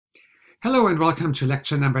Hello and welcome to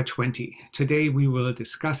lecture number 20. Today we will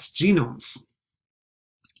discuss genomes.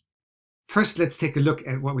 First, let's take a look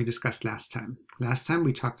at what we discussed last time. Last time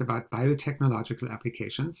we talked about biotechnological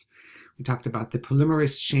applications. We talked about the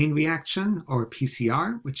polymerase chain reaction, or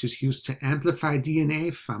PCR, which is used to amplify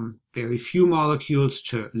DNA from very few molecules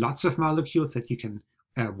to lots of molecules that you can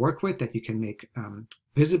work with, that you can make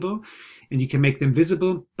visible. And you can make them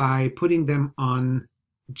visible by putting them on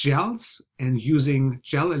gels and using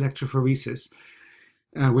gel electrophoresis,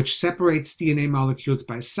 which separates DNA molecules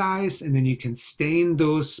by size, and then you can stain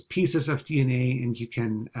those pieces of DNA and you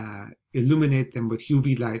can illuminate them with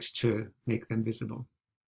UV light to make them visible.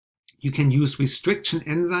 You can use restriction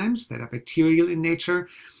enzymes that are bacterial in nature,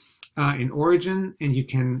 in origin, and you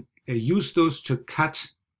can use those to cut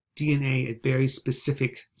DNA at very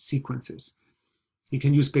specific sequences. You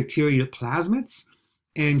can use bacterial plasmids,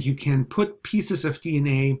 and you can put pieces of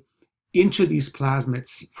DNA into these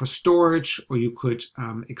plasmids for storage, or you could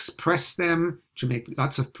express them to make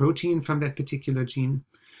lots of protein from that particular gene.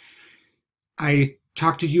 I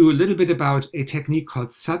talked to you a little bit about a technique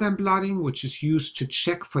called Southern blotting, which is used to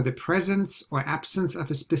check for the presence or absence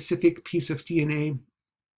of a specific piece of DNA.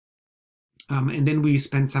 And then we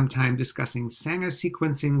spent some time discussing Sanger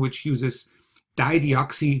sequencing, which uses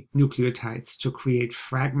dideoxynucleotides to create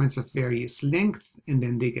fragments of various length, and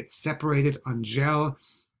then they get separated on gel,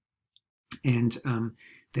 and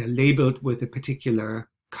they're labeled with a particular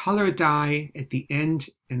color dye at the end,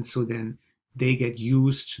 and so then they get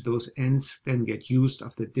used, those ends then get used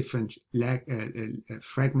of the different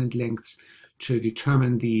fragment lengths to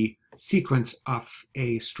determine the sequence of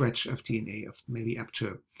a stretch of DNA of maybe up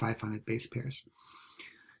to 500 base pairs.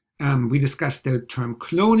 We discussed the term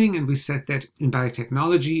cloning, and we said that in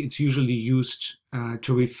biotechnology, it's usually used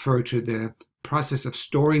to refer to the process of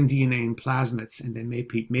storing DNA in plasmids and then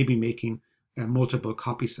maybe making multiple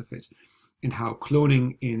copies of it, and how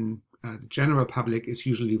cloning in the general public is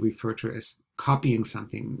usually referred to as copying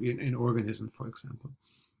something, an organism, for example.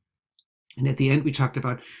 And at the end, we talked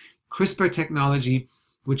about CRISPR technology,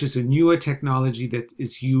 which is a newer technology that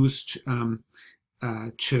is used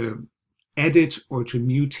to edit or to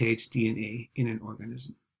mutate DNA in an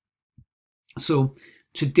organism. So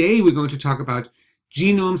today we're going to talk about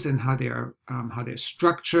genomes and how they're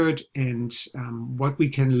structured, and what we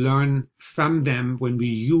can learn from them when we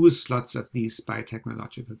use lots of these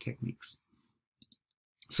biotechnological techniques.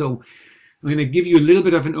 So I'm going to give you a little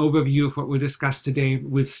bit of an overview of what we'll discuss today.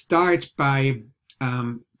 We'll start by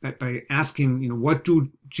asking, what do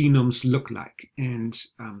genomes look like, and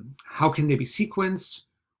how can they be sequenced?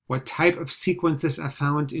 What type of sequences are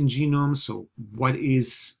found in genomes? So what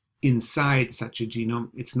is inside such a genome?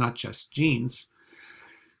 It's not just genes.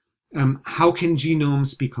 How can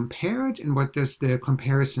genomes be compared, and what does the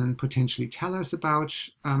comparison potentially tell us about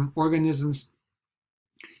organisms?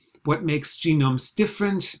 What makes genomes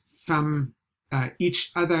different from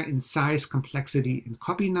each other in size, complexity, and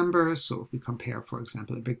copy number? So if we compare, for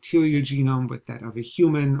example, a bacterial genome with that of a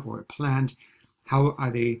human or a plant, how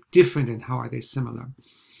are they different and how are they similar?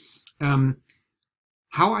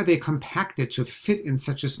 How are they compacted to fit in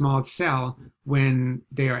such a small cell when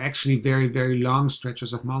they are actually very, very long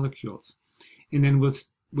stretches of molecules? And then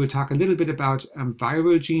we'll talk a little bit about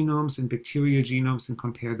viral genomes and bacterial genomes and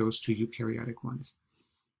compare those to eukaryotic ones.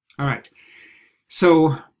 All right,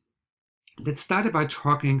 so let's start by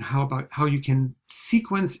talking about how you can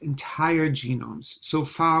sequence entire genomes. So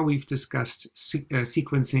far, we've discussed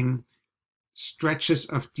sequencing stretches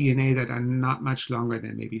of DNA that are not much longer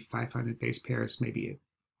than maybe 500 base pairs, maybe a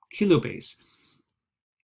kilobase.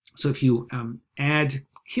 So if you add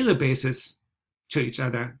kilobases to each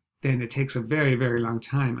other, then it takes a very, very long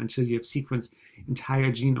time until you have sequenced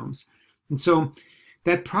entire genomes. And so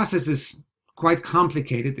that process is quite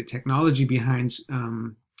complicated. The technology behind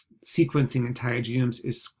sequencing entire genomes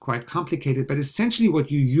is quite complicated, but essentially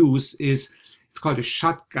what you use is, it's called a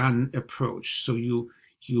shotgun approach. So you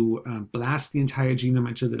blast the entire genome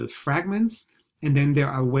into little fragments, and then there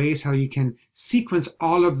are ways how you can sequence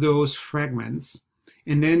all of those fragments.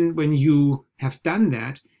 And then when you have done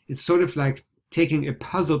that, it's sort of like taking a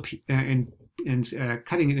puzzle and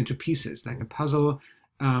cutting it into pieces, like a puzzle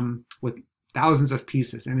with thousands of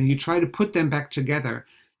pieces. And then you try to put them back together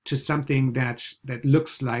to something that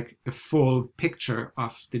looks like a full picture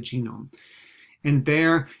of the genome. And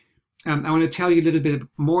there, I want to tell you a little bit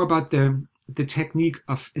more about the technique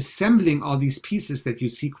of assembling all these pieces that you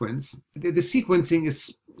sequence. The sequencing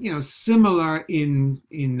is, similar in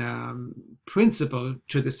principle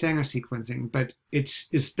to the Sanger sequencing, but it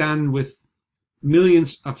is done with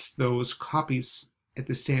millions of those copies at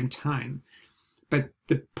the same time. But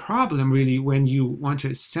the problem really, when you want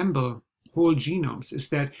to assemble whole genomes is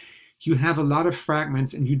that you have a lot of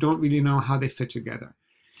fragments and you don't really know how they fit together.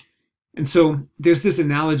 And so there's this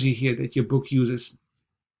analogy here that your book uses.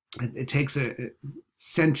 It takes a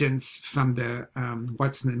sentence from the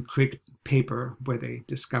Watson and Crick paper where they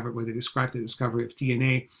describe the discovery of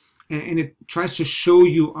DNA, and it tries to show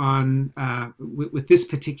you on with this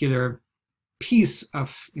particular piece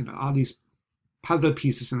of all these puzzle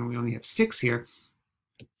pieces, and we only have 6 here,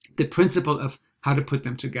 the principle of how to put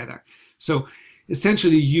them together. So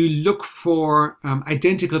essentially, you look for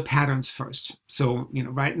identical patterns first. So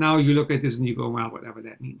right now you look at this and you go, well, whatever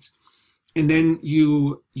that means. And then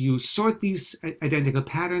you sort these identical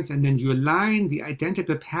patterns, and then you align the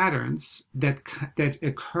identical patterns that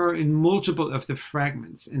occur in multiple of the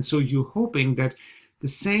fragments. And so you're hoping that the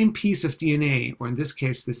same piece of DNA, or in this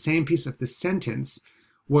case, the same piece of the sentence,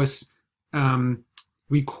 was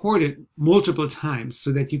recorded multiple times,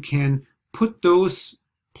 so that you can put those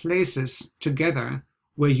places together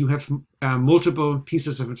where you have multiple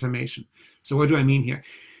pieces of information. So what do I mean here?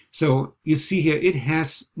 So you see here, it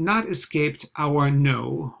has not escaped our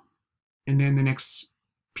no. And then the next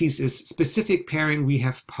piece is specific pairing we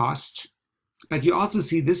have paused. But you also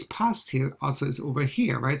see this paused here also is over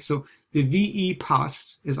here, right? So the VE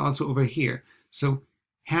paused is also over here. So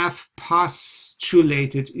have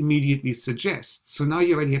postulated immediately suggests. So now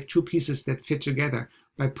you already have 2 pieces that fit together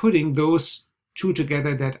by putting those 2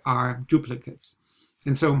 together that are duplicates.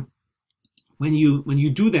 And so when you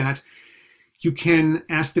do that, you can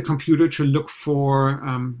ask the computer to look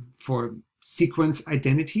for sequence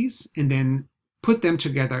identities and then put them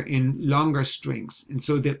together in longer strings. And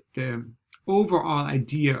so the overall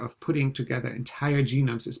idea of putting together entire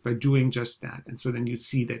genomes is by doing just that. And so then you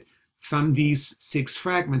see that from these 6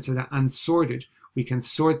 fragments that are unsorted, we can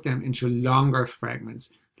sort them into longer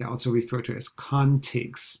fragments. They're also referred to as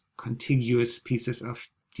contigs, contiguous pieces of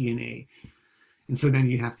DNA. And so then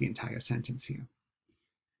you have the entire sentence here.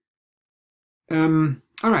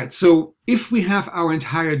 All right, so if we have our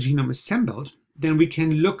entire genome assembled, then we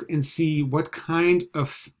can look and see what kind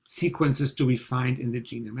of sequences do we find in the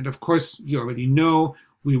genome. And of course, you already know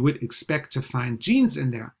we would expect to find genes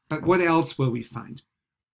in there, but what else will we find?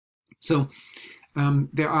 So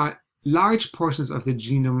there are large portions of the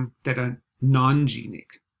genome that are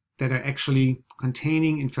non-genic, that are actually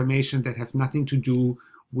containing information that have nothing to do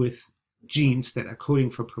with genes that are coding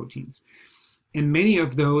for proteins. And many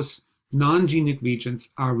of those non-genic regions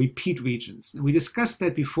are repeat regions. And we discussed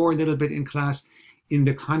that before a little bit in class in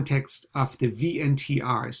the context of the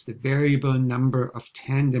VNTRs, the variable number of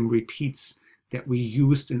tandem repeats that we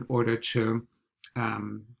used in order to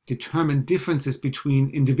determine differences between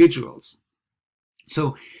individuals.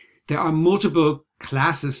 So there are multiple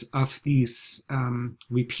classes of these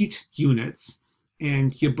repeat units,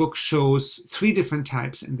 and your book shows 3 different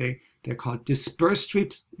types, and they're called dispersed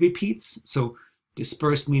repeats. So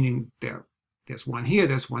dispersed meaning there's one here,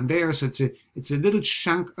 there's one there, so it's a little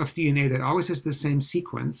chunk of DNA that always has the same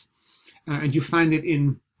sequence, and you find it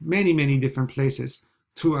in many, many different places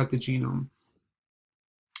throughout the genome.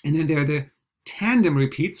 And then there are the tandem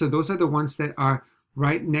repeats, so those are the ones that are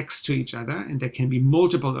right next to each other, and there can be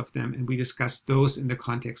multiple of them, and we discussed those in the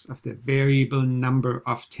context of the variable number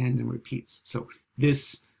of tandem repeats. So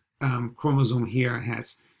this chromosome here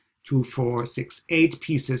has 2, 4, 6, 8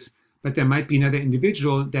 pieces, but there might be another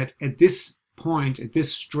individual that at this point, at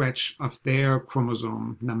this stretch of their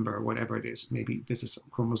chromosome number, whatever it is, maybe this is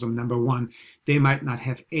chromosome number 1, they might not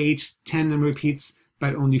have 8 tandem repeats,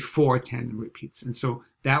 but only 4 tandem repeats. And so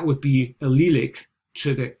that would be allelic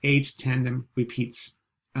to the 8 tandem repeats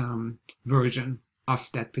version of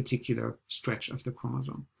that particular stretch of the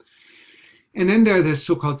chromosome. And then there are the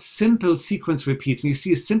so-called simple sequence repeats. And you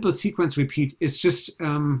see a simple sequence repeat is just,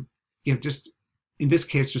 just in this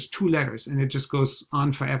case, just 2 letters, and it just goes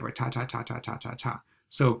on forever, ta, ta, ta, ta, ta, ta, ta.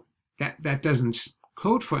 So that doesn't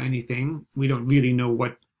code for anything. We don't really know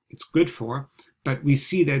what it's good for, but we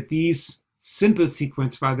see that these simple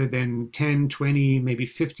sequence, rather than 10, 20, maybe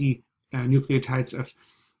 50 nucleotides of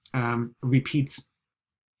repeats,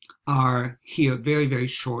 are here very, very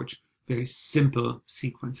short, very simple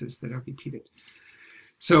sequences that are repeated.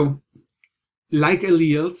 So like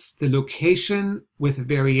alleles, the location with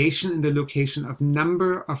variation in the location of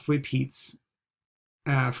number of repeats,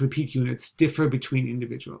 repeat units, differ between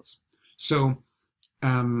individuals. So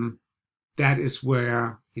that is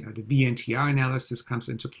where the VNTR analysis comes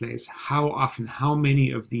into place. How often, how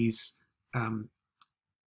many of these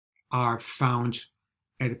are found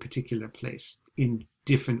at a particular place in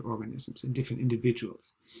different organisms, in different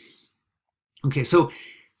individuals. Okay, so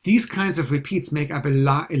these kinds of repeats make up a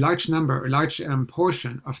large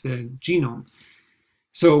portion of the genome.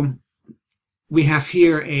 So we have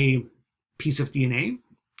here a piece of DNA,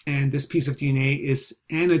 and this piece of DNA is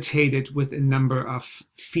annotated with a number of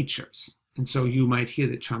features. And so you might hear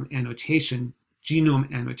the term annotation,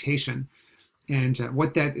 genome annotation. And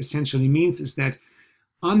what that essentially means is that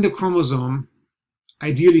on the chromosome,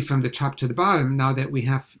 ideally from the top to the bottom, now that we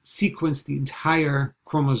have sequenced the entire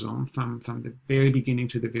chromosome from the very beginning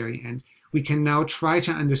to the very end, we can now try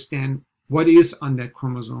to understand what is on that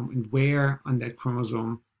chromosome and where on that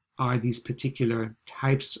chromosome are these particular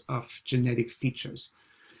types of genetic features.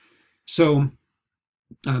 So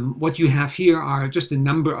what you have here are just a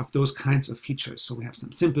number of those kinds of features. So we have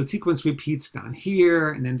some simple sequence repeats down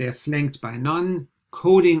here, and then they're flanked by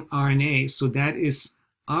non-coding RNA. So that is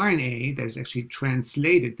RNA that is actually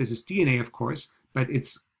translated. This is DNA, of course, but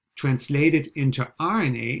it's translated into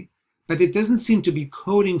RNA, but it doesn't seem to be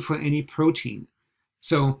coding for any protein.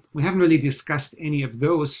 So we haven't really discussed any of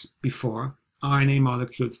those before, RNA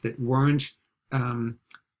molecules that weren't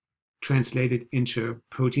translated into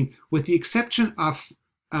protein, with the exception of,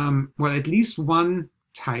 well, at least one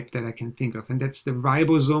type that I can think of, and that's the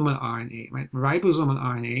ribosomal RNA, right? Ribosomal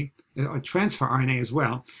RNA, or transfer RNA as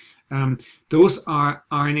well. Those are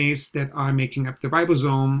RNAs that are making up the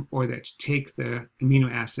ribosome, or that take the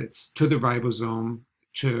amino acids to the ribosome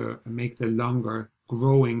to make the longer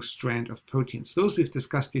growing strand of proteins. Those we've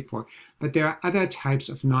discussed before, but there are other types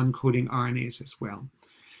of non-coding RNAs as well.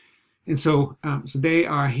 And so, so they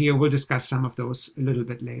are here. We'll discuss some of those a little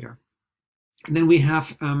bit later. And then we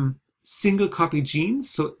have single copy genes.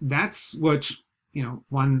 So that's what, you know,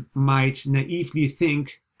 one might naively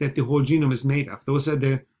think that the whole genome is made of. Those are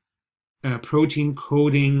the protein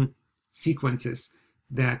coding sequences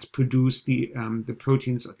that produce the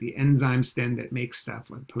proteins or the enzymes then that make stuff,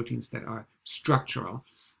 or proteins that are structural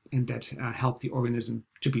and that help the organism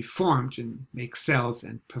to be formed and make cells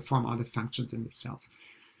and perform all the functions in the cells.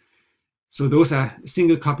 So those are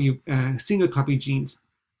single copy genes.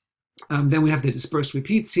 Then we have the dispersed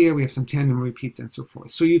repeats here. We have some tandem repeats and so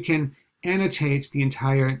forth. So you can annotate the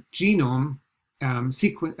entire genome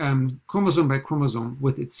chromosome by chromosome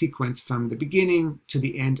with its sequence from the beginning to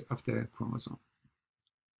the end of the chromosome.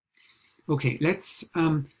 Okay, let's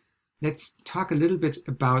talk a little bit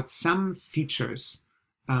about some features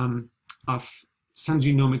of some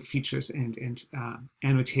genomic features and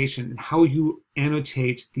annotation, and how you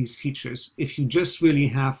annotate these features if you just really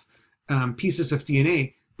have pieces of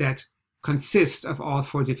DNA that consist of all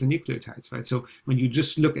 4 different nucleotides, right? So when you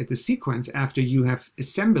just look at the sequence after you have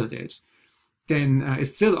assembled it, then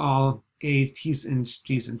it's still all A's, T's, and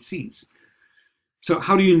G's and C's. So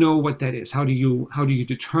how do you know what that is? How do you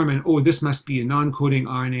determine, oh, this must be a non-coding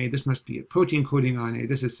RNA, this must be a protein-coding RNA,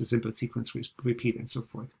 this is a simple sequence repeat, and so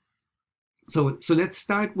forth. So let's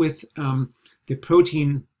start with the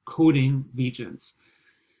protein coding regions.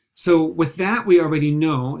 So with that, we already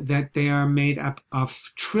know that they are made up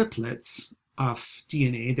of triplets of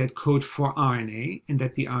DNA that code for RNA, and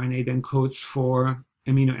that the RNA then codes for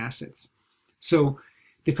amino acids. So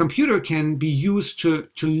the computer can be used to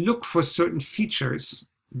look for certain features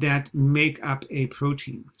that make up a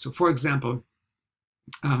protein. So for example,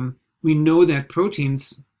 we know that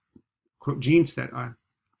proteins, genes that are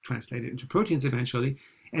translated into proteins eventually,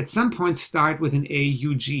 at some point start with an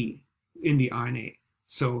AUG in the RNA.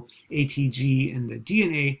 So ATG in the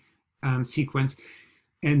DNA sequence,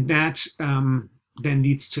 and that then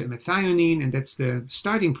leads to a methionine, and that's the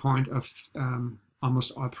starting point of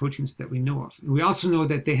almost all proteins that we know of. And we also know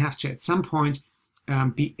that they have to at some point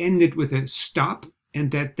be ended with a stop,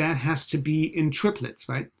 and that has to be in triplets,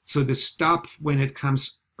 right? So the stop, when it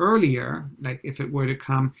comes earlier, like if it were to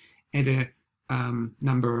come at a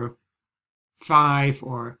number 5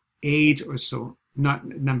 or 8 or so, not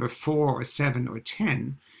number 4 or 7 or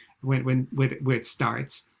 10, where it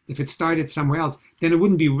starts. If it started somewhere else, then it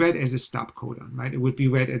wouldn't be read as a stop codon, right? It would be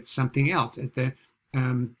read as something else, at the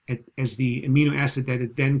as the amino acid that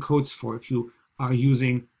it then codes for, if you are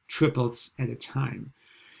using triples at a time.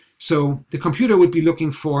 So the computer would be looking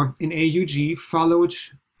for an AUG followed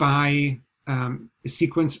by a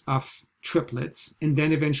sequence of triplets, and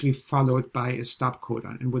then eventually followed by a stop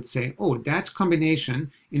codon, and would say, oh, that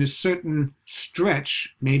combination in a certain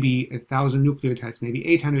stretch, maybe 1,000 nucleotides, maybe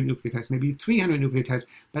 800 nucleotides, maybe 300 nucleotides,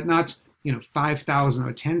 but not 5,000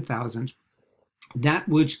 or 10,000, that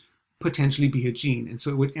would potentially be a gene, and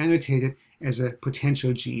so it would annotate it as a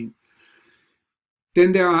potential gene.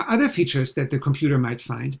 Then there are other features that the computer might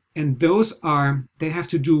find, and they have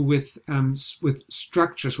to do with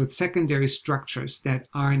structures, with secondary structures that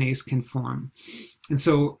RNAs can form. And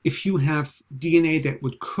so if you have DNA that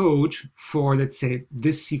would code for, let's say,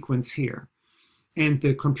 this sequence here, and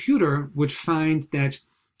the computer would find that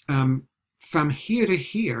from here to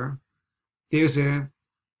here, there's a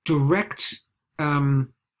direct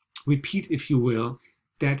repeat, if you will,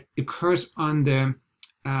 that occurs on the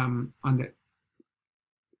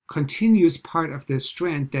continuous part of the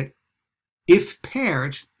strand that, if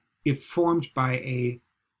paired, if formed by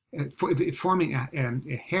if forming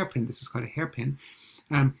a hairpin, this is called a hairpin,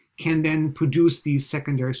 can then produce these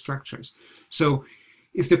secondary structures. So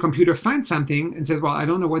if the computer finds something and says, well, I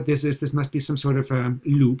don't know what this is, this must be some sort of a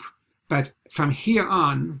loop, but from here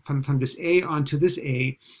on, from this A on to this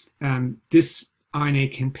A, this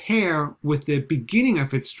RNA can pair with the beginning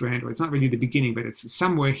of its strand, or it's not really the beginning, but it's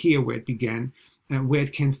somewhere here where it began, where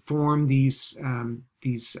it can form these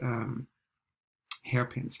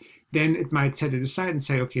hairpins. Then it might set it aside and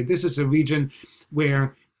say, okay, this is a region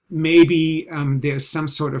where maybe there's some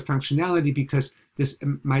sort of functionality, because this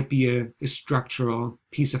might be a structural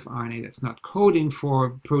piece of RNA that's not coding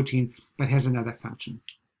for protein, but has another function.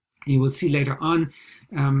 You will see later on,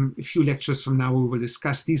 a few lectures from now, we will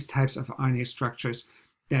discuss these types of RNA structures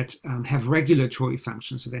that have regulatory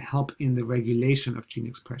functions, so they help in the regulation of gene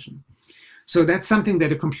expression. So that's something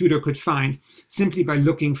that a computer could find simply by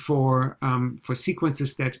looking for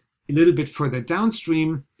sequences that a little bit further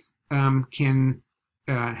downstream can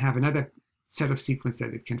have another set of sequence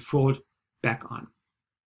that it can fold back on.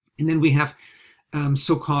 And then we have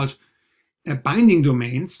so-called binding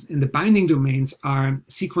domains, and the binding domains are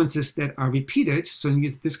sequences that are repeated. So in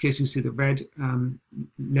this case, you see the red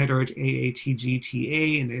lettered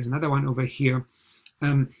AATGTA, and there's another one over here.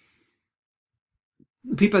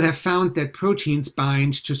 People have found that proteins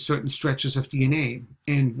bind to certain stretches of DNA.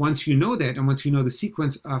 And once you know that, and once you know the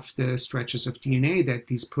sequence of the stretches of DNA that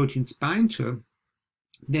these proteins bind to,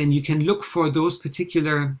 then you can look for those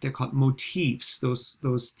particular, they're called motifs, those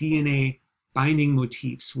DNA binding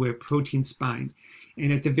motifs where proteins bind.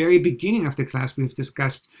 And at the very beginning of the class, we've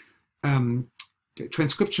discussed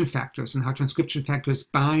transcription factors and how transcription factors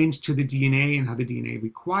bind to the DNA, and how the DNA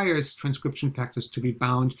requires transcription factors to be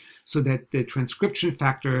bound so that the transcription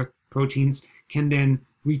factor proteins can then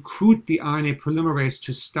recruit the RNA polymerase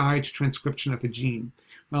to start transcription of a gene.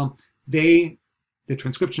 Well, the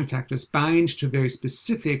transcription factors bind to very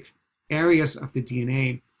specific areas of the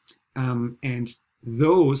DNA, and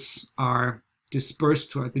those are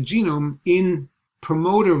dispersed throughout the genome in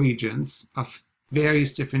promoter regions of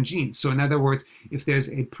various different genes. So in other words, if there's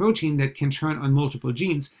a protein that can turn on multiple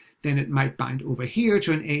genes, then it might bind over here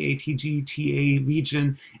to an AATGTA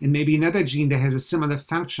region, and maybe another gene that has a similar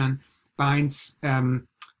function binds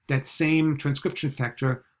that same transcription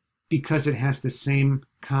factor because it has the same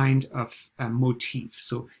kind of motif.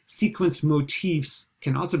 So sequence motifs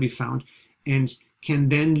can also be found and can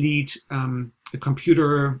then lead a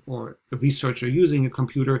computer or a researcher using a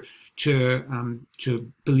computer to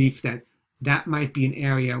believe that that might be an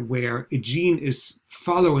area where a gene is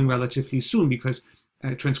following relatively soon, because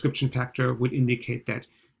a transcription factor would indicate that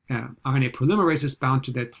RNA polymerase is bound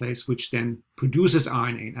to that place, which then produces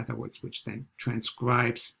RNA, in other words, which then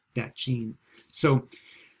transcribes that gene. So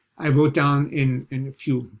I wrote down in a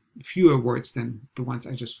fewer words than the ones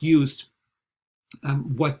I just used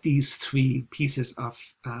what these three pieces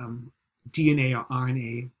of DNA or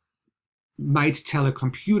RNA might tell a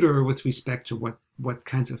computer with respect to what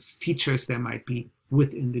kinds of features there might be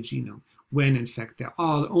within the genome, when in fact they're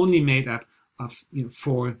all only made up of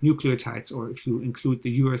 4 nucleotides, or if you include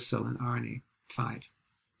the uracil and RNA, 5.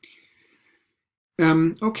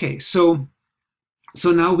 Okay, so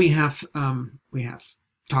now we have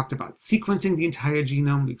talked about sequencing the entire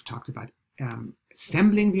genome. We've talked about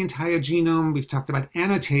assembling the entire genome. We've talked about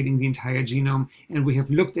annotating the entire genome, and we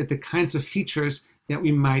have looked at the kinds of features that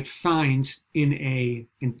we might find in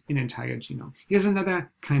an entire genome. Here's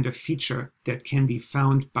another kind of feature that can be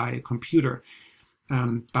found by a computer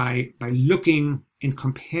by looking and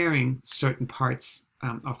comparing certain parts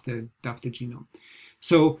of the genome.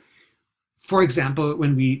 So, for example,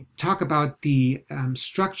 when we talk about the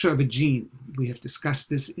structure of a gene, we have discussed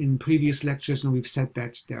this in previous lectures, and we've said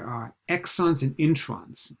that there are exons and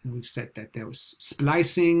introns. And we've said that there is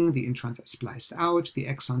splicing, the introns are spliced out, the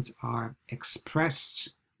exons are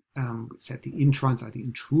expressed. We said the introns are the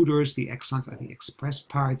intruders, the exons are the expressed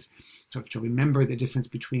parts. So you have to remember the difference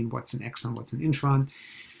between what's an exon, what's an intron.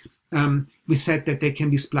 We said that they can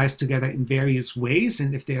be spliced together in various ways,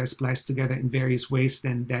 and if they are spliced together in various ways,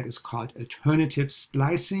 then that is called alternative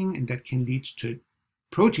splicing, and that can lead to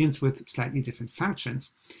proteins with slightly different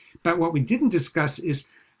functions. But what we didn't discuss is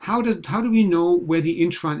how do we know where the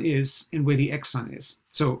intron is and where the exon is?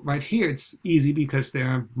 So right here it's easy because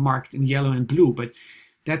they're marked in yellow and blue, but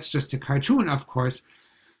that's just a cartoon, of course.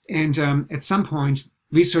 And at some point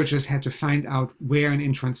researchers had to find out where an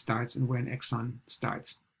intron starts and where an exon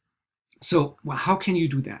starts. So, well, how can you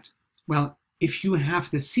do that? Well, if you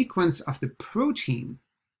have the sequence of the protein,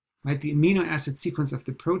 right, the amino acid sequence of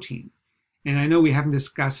the protein, and I know we haven't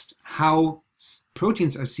discussed how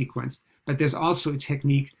proteins are sequenced, but there's also a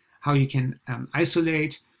technique how you can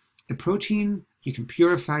isolate a protein, you can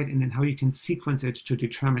purify it, and then how you can sequence it to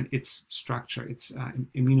determine its structure, its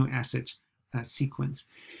amino acid sequence.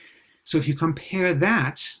 So if you compare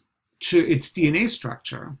that to its DNA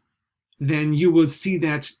structure, then you will see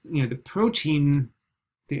that the protein,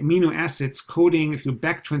 the amino acids coding, if you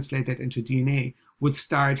back translate that into DNA, would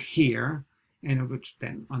start here, and it would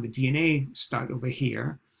then on the DNA start over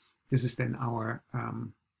here. This is then our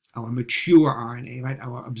mature RNA, right?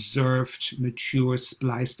 Our observed, mature,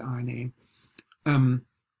 spliced RNA.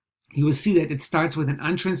 You will see that it starts with an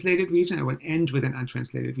untranslated region. It will end with an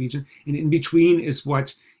untranslated region, and in between is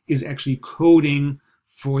what is actually coding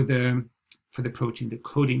for the protein, the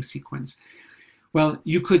coding sequence. Well,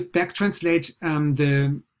 you could back translate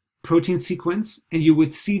the protein sequence, and you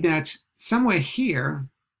would see that somewhere here,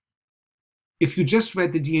 if you just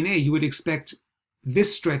read the DNA, you would expect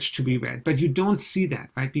this stretch to be read, but you don't see that,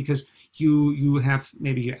 right? Because you have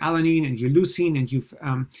maybe your alanine and your leucine, and you've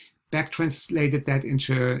back translated that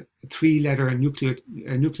into 3-letter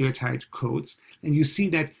nucleotide codes, and you see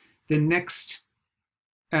that the next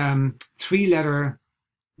 3-letter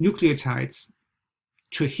nucleotides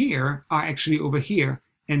to here are actually over here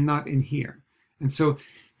and not in here. And so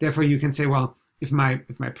therefore you can say, well, if my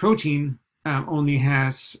protein only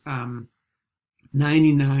has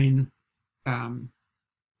 99,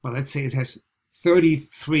 well, let's say it has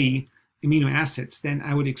 33 amino acids, then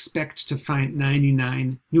I would expect to find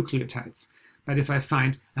 99 nucleotides. But if I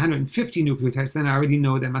find 150 nucleotides, then I already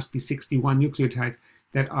know there must be 61 nucleotides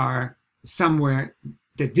that are somewhere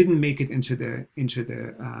that didn't make it into the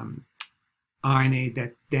RNA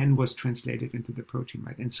that then was translated into the protein,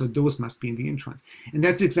 right? And so those must be in the introns. And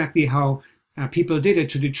that's exactly how people did it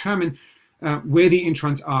to determine where the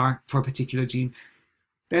introns are for a particular gene.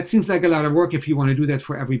 That seems like a lot of work if you want to do that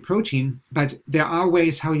for every protein, but there are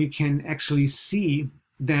ways how you can actually see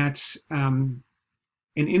that an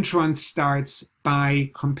intron starts by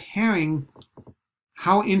comparing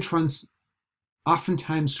how introns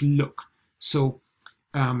oftentimes look. So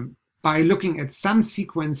by looking at some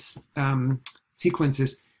sequences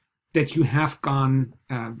that you have gone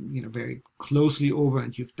very closely over,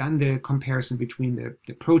 and you've done the comparison between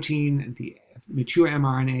the protein and the mature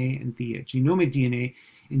mRNA and the genomic DNA,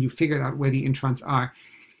 and you figured out where the introns are.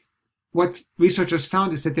 What researchers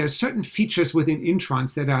found is that there are certain features within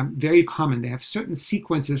introns that are very common. They have certain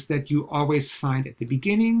sequences that you always find at the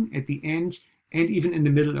beginning, at the end, and even in the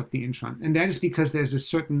middle of the intron. And that is because there's a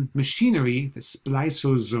certain machinery, the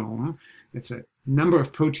spliceosome, that's a number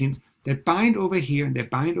of proteins that bind over here, and they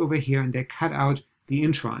bind over here, and they cut out the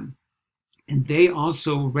intron. And they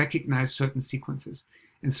also recognize certain sequences.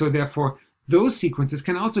 And so therefore, those sequences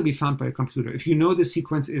can also be found by a computer. If you know the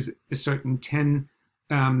sequence is a certain 10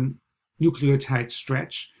 nucleotide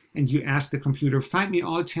stretch, and you ask the computer, find me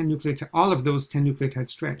all of those 10 nucleotide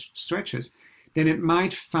stretches, then it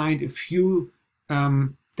might find a few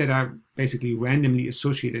that are basically randomly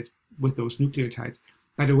associated with those nucleotides,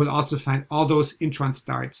 but it will also find all those intron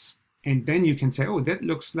starts. And then you can say, oh, that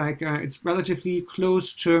looks like it's relatively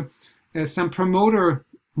close to some promoter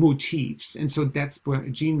motifs. And so that's where a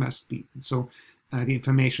gene must be. And so the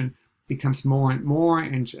information becomes more and more,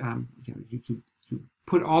 and you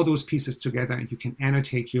put all those pieces together, and you can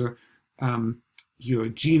annotate your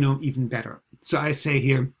genome even better. So I say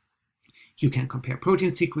here, you can compare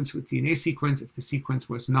protein sequence with DNA sequence. If the sequence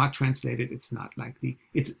was not translated, it's not likely.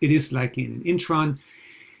 It is likely in an intron.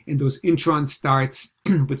 And those intron starts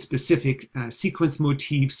with specific sequence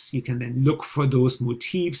motifs. You can then look for those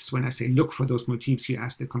motifs. When I say look for those motifs, you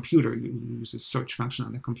ask the computer. You use a search function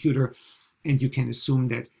on the computer, and you can assume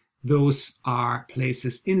that those are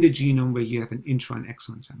places in the genome where you have an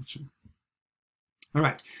intron-exon junction. All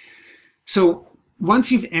right. So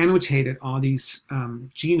once you've annotated all these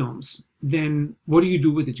genomes, then what do you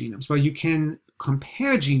do with the genomes? Well, you can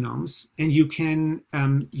compare genomes, and you can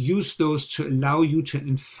use those to allow you to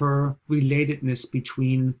infer relatedness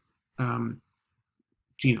between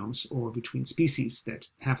genomes or between species that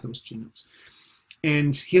have those genomes.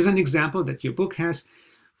 And here's an example that your book has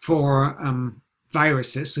for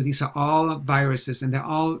viruses. So these are all viruses, and they're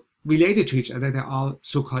all related to each other. They're all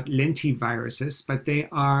so-called lentiviruses, but they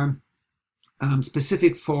are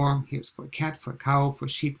specific for, here's for a cat, for a cow, for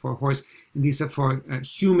sheep, for a horse, and these are for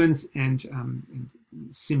humans and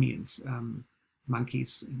simians,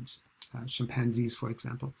 monkeys and chimpanzees, for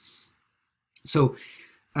example. So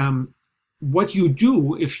what you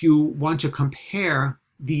do if you want to compare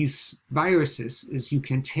these viruses is you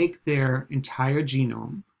can take their entire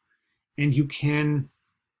genome and you can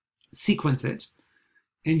sequence it,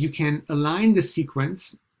 and you can align the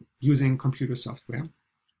sequence using computer software.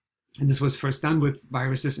 And this was first done with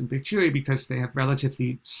viruses and bacteria because they have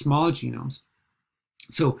relatively small genomes.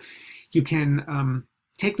 So you can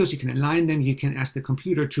take those, you can align them, you can ask the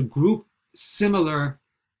computer to group similar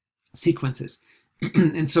sequences.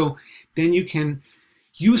 And so then you can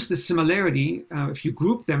use the similarity if you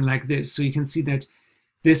group them like this. So you can see that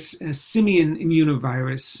this simian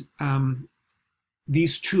immunovirus,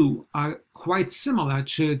 these two are quite similar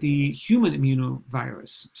to the human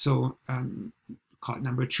immunovirus. So called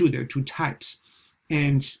number 2, there are 2 types.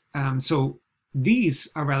 And so these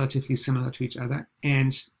are relatively similar to each other.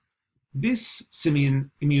 And this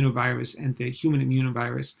simian immunovirus and the human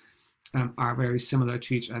immunovirus are very similar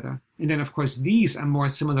to each other. And then, of course, these are more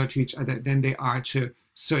similar to each other than they are to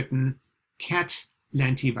certain cat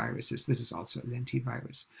lentiviruses. This is also a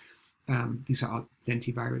lentivirus. These are all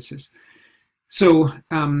lentiviruses. So,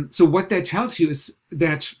 so what that tells you is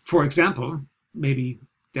that, for example, maybe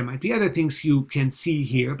there might be other things you can see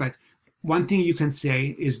here, but one thing you can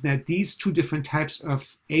say is that these 2 different types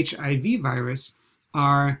of HIV virus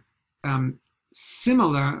are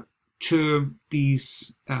similar to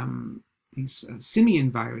these simian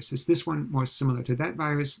viruses. This one more similar to that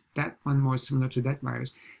virus, that one more similar to that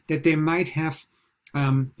virus, that they might have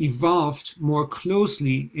evolved more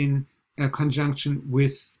closely in conjunction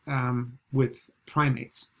with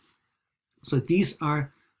primates. So these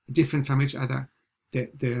are different from each other, the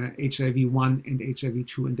HIV-1 and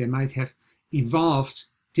HIV-2, and they might have evolved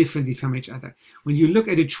differently from each other. When you look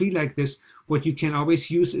at a tree like this, what you can always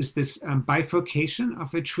use is this bifurcation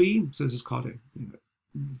of a tree. So this is called a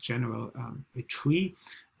tree,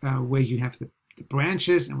 where you have the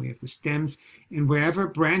branches and we have the stems, and wherever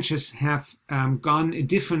branches have gone a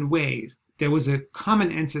different way, there was a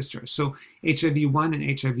common ancestor. So HIV-1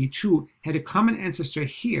 and HIV-2 had a common ancestor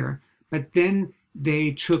here, but then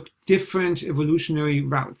they took different evolutionary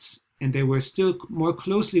routes, and they were still more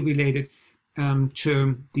closely related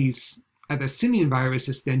to these other simian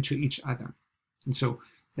viruses than to each other. And so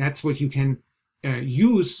that's what you can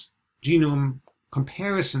use genome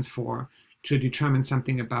comparison for, to determine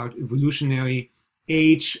something about evolutionary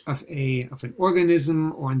age of an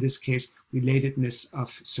organism, or in this case, relatedness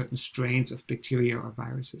of certain strains of bacteria or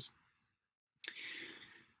viruses.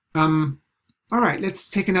 All right, let's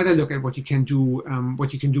take another look at what you can do.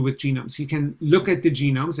 What you can do with genomes. You can look at the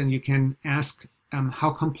genomes and you can ask how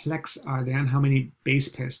complex are they and how many base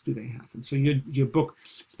pairs do they have. And so your book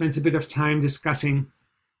spends a bit of time discussing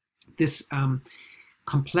this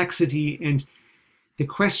complexity and the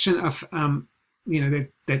question of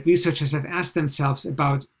that researchers have asked themselves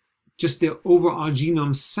about just the overall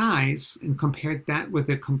genome size and compared that with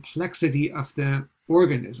the complexity of the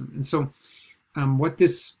organism. And so what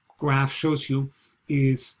this graph shows you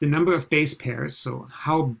is the number of base pairs. So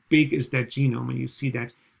how big is that genome? And you see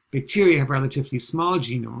that bacteria have relatively small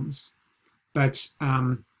genomes, but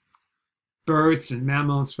birds and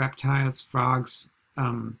mammals, reptiles, frogs,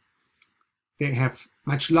 they have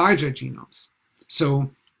much larger genomes.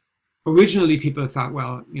 So originally people thought,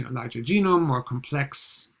 well, larger genome, more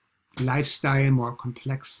complex lifestyle, more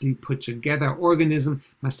complexly put together organism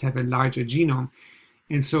must have a larger genome.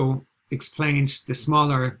 And so explained the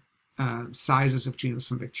smaller sizes of genomes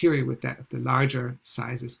from bacteria with that of the larger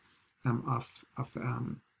sizes of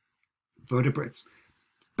vertebrates.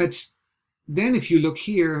 But then if you look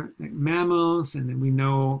here, like mammals, and then we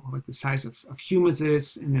know what the size of humans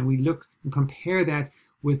is, and then we look and compare that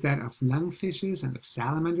with that of lungfishes and of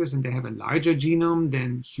salamanders, and they have a larger genome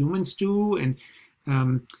than humans do. And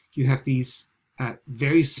you have these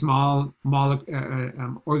very small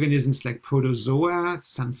organisms like protozoa,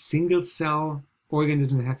 some single cell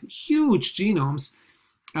organisms that have huge genomes,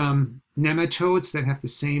 nematodes that have the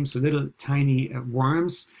same, so little tiny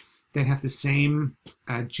worms that have the same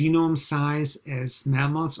genome size as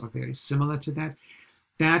mammals, or very similar to that,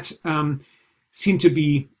 that seem to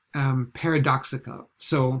be paradoxical.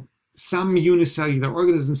 So some unicellular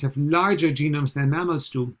organisms have larger genomes than mammals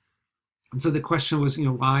do. And so the question was,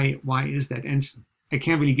 why is that? And I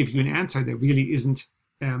can't really give you an answer. There really isn't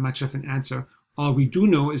much of an answer. All we do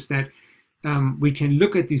know is that we can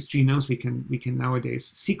look at these genomes. We can nowadays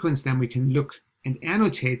sequence them. We can look and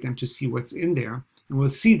annotate them to see what's in there. And we'll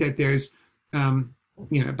see that there's a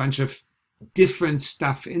bunch of different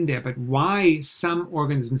stuff in there. But why some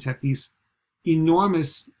organisms have these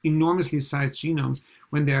enormously sized genomes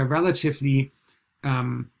when they are relatively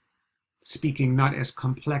speaking, not as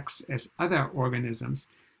complex as other organisms,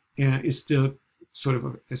 is still sort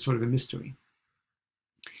of a mystery.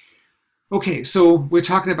 Okay, so we're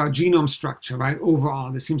talking about genome structure, right?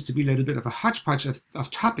 Overall, there seems to be a little bit of a hodgepodge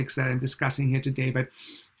of topics that I'm discussing here today, but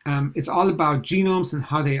it's all about genomes and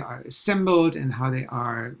how they are assembled and how they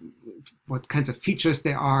are, what kinds of features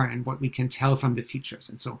they are and what we can tell from the features.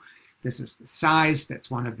 And so this is the size. That's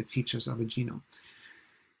one of the features of a genome.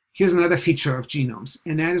 Here's another feature of genomes,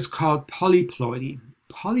 and that is called polyploidy.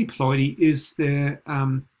 Polyploidy is the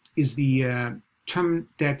term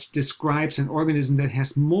that describes an organism that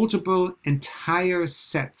has multiple entire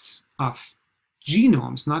sets of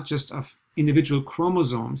genomes, not just of individual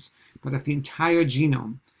chromosomes, but of the entire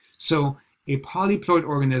genome. So a polyploid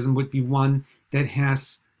organism would be one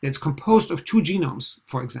that's composed of two genomes,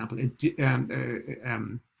 for example.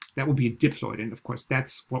 That would be a diploid, and of course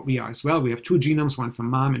that's what we are as well. We have two genomes, one from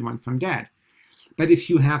mom and one from dad. But if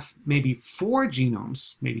you have maybe 4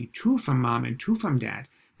 genomes, maybe 2 from mom and 2 from dad,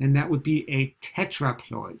 then that would be a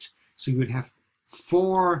tetraploid. So you would have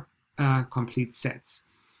 4 complete sets.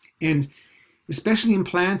 And especially in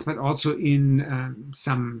plants, but also in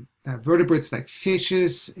some vertebrates like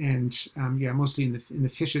fishes, and mostly in the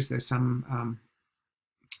fishes, there's some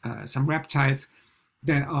reptiles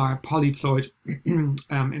that are polyploid, and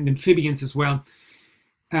amphibians as well.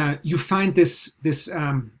 You find this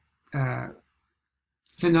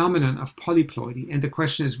phenomenon of polyploidy, and the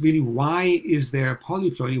question is really, why is there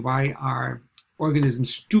polyploidy? Why are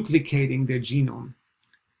organisms duplicating their genome?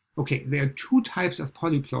 Okay, there are 2 types of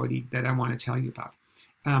polyploidy that I want to tell you about.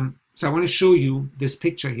 So I want to show you this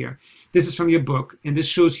picture here. This is from your book, and this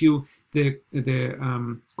shows you the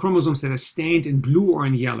chromosomes that are stained in blue or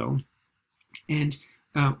in yellow. And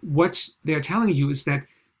what they're telling you is that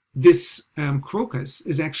this crocus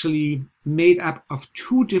is actually made up of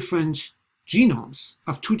 2 different genomes,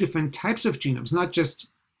 of 2 different types of genomes, not just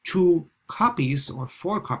 2 copies or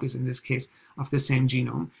 4 copies in this case of the same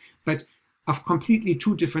genome, but of completely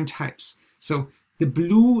 2 different types. So the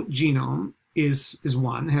blue genome is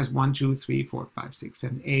one, has 1, 2, 3, 4, 5, 6,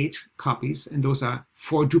 7, 8 copies, and those are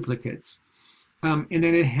 4 duplicates. And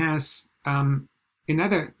then it has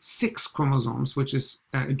another 6 chromosomes, which is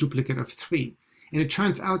a duplicate of 3. And it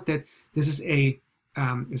turns out that this is a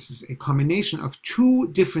combination of 2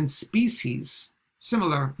 different species,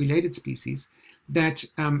 similar related species, that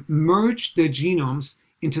merge their genomes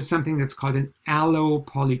into something that's called an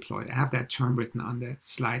allopolyploid. I have that term written on the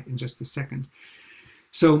slide in just a second.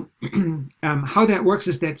 So how that works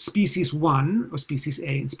is that species 1, or species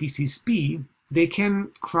A, and species B, they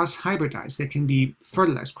can cross-hybridize. They can be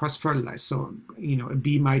fertilized, cross-fertilized. So, a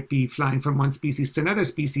bee might be flying from one species to another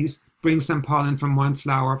species, bring some pollen from one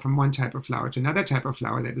flower, from one type of flower to another type of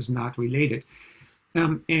flower that is not related,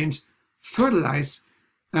 and fertilize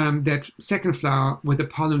that second flower with the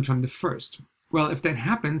pollen from the first. Well, if that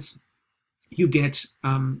happens, you get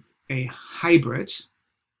a hybrid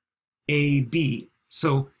AB.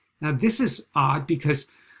 So now this is odd because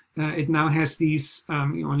it now has these,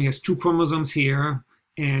 it only has 2 chromosomes here,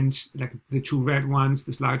 and like the 2 red ones,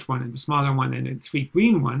 this large one and the smaller one, and then 3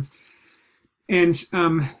 green ones. And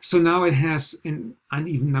so now it has an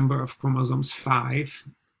uneven number of chromosomes, 5.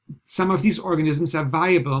 Some of these organisms are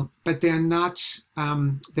viable, but they're not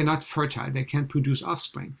fertile. They can't produce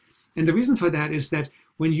offspring. And the reason for that is that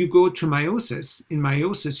when you go to meiosis, in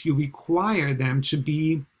meiosis, you require them to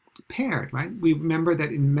be paired, right? We remember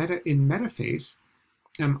that in metaphase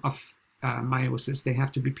of meiosis, they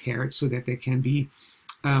have to be paired so that they can be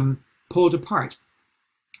pulled apart.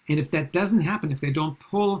 And if that doesn't happen, if they don't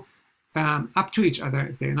pull up to each other,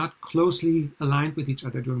 if they're not closely aligned with each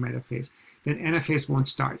other during metaphase, then anaphase won't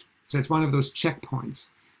start. So it's one of those checkpoints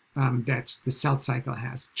that the cell cycle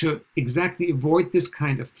has to exactly avoid this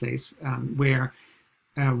kind of place where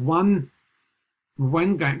one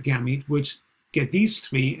gamete would get these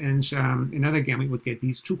 3 and another gamete would get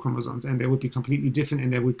these 2 chromosomes, and they would be completely different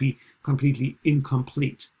and they would be completely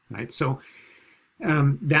incomplete, right? So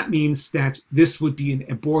that means that this would be an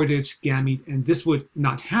aborted gamete, and this would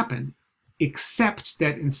not happen, except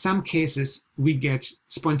that in some cases we get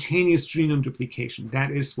spontaneous genome duplication. That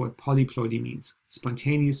is what polyploidy means,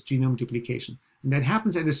 spontaneous genome duplication. And that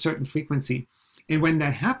happens at a certain frequency. And when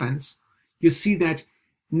that happens, you see that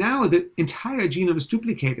now the entire genome is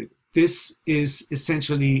duplicated. This is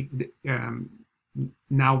essentially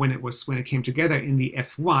now when it came together in the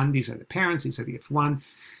F1, these are the parents, these are the F1.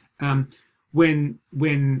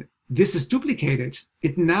 When this is duplicated,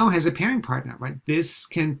 it now has a pairing partner, right? This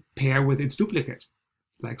can pair with its duplicate,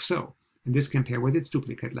 like so. And this can pair with its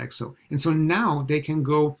duplicate, like so. And so now they can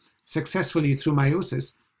go successfully through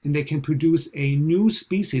meiosis and they can produce a new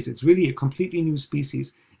species. It's really a completely new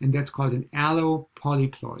species, and that's called an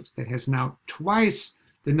allopolyploid that has now twice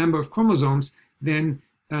the number of chromosomes than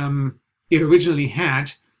it originally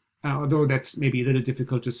had, although that's maybe a little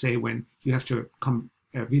difficult to say when you have to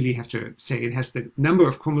really have to say it has the number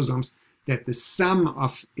of chromosomes that the sum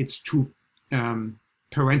of its two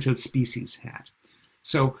parental species had.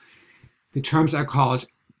 So the terms are called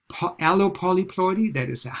allopolyploidy, that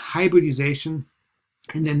is a hybridization,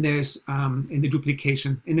 and then there's in the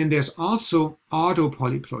duplication, and then there's also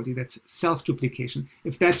autopolyploidy, that's self-duplication,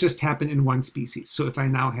 if that just happened in one species. So if I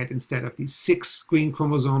now had, instead of these 6 green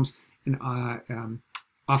chromosomes, an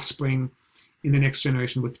offspring in the next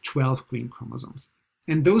generation with 12 green chromosomes.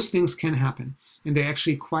 And those things can happen, and they're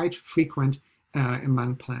actually quite frequent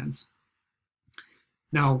among plants.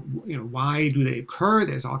 Now, why do they occur?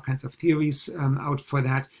 There's all kinds of theories out for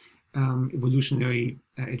that, evolutionary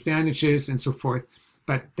advantages and so forth.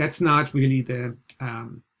 But that's not really the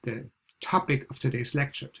topic of today's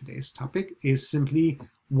lecture. Today's topic is simply,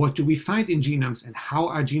 what do we find in genomes, and how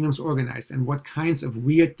are genomes organized, and what kinds of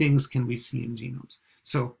weird things can we see in genomes?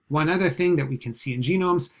 So one other thing that we can see in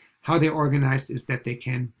genomes, how they're organized, is that they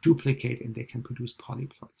can duplicate and they can produce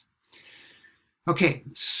polyploids. Okay,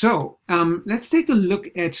 so let's take a look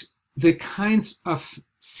at the kinds of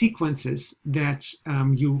sequences that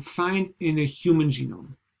you find in a human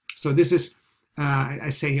genome. So this is, I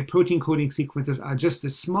say here, protein coding sequences are just a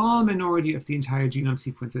small minority of the entire genome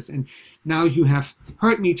sequences. And now you have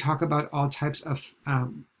heard me talk about all types of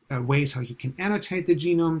ways how you can annotate the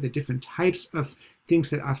genome, the different types of things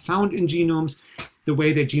that are found in genomes, the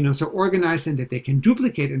way that genomes are organized and that they can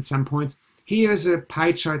duplicate in some points. Here's a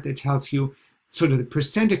pie chart that tells you sort of the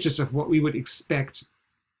percentages of what we would expect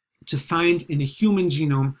to find in a human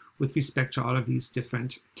genome with respect to all of these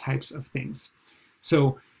different types of things.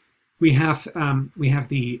 So we have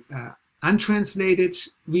the untranslated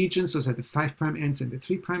regions, those are the 5' ends and the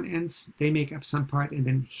 3' ends. They make up some part, and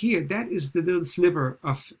then here, that is the little sliver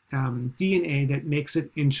of DNA that makes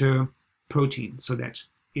it into protein. So that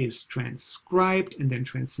is transcribed and then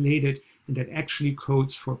translated, and that actually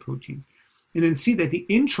codes for proteins. And then see that the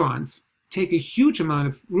introns take a huge amount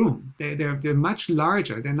of room. They're much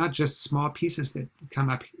larger. They're not just small pieces that come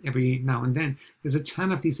up every now and then. There's a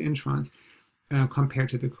ton of these introns compared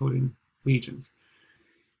to the coding regions.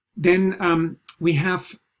 Then we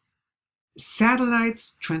have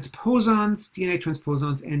satellites, transposons, DNA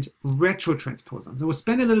transposons, and retrotransposons. So we'll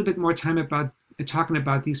spend a little bit more time talking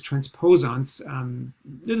about these transposons,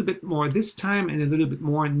 a little bit more this time and a little bit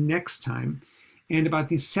more next time, and about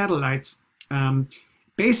these satellites.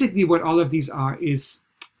 Basically, what all of these are is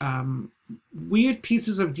weird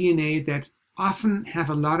pieces of DNA that often have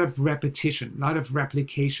a lot of repetition, a lot of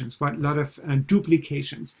replications, a lot of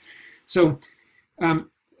duplications. So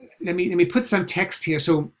let me put some text here.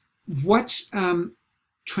 So what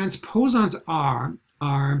transposons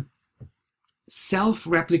are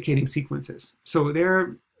self-replicating sequences. So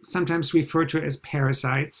they're sometimes referred to as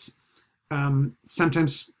parasites,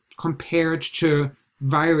 sometimes compared to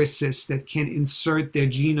viruses that can insert their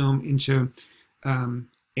genome into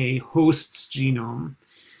a host's genome.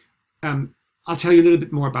 I'll tell you a little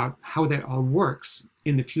bit more about how that all works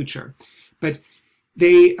in the future. But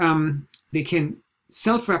they can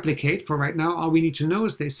self-replicate. For right now, all we need to know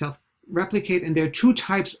is they self-replicate, and there are two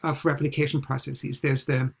types of replication processes. There's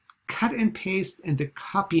the cut and paste and the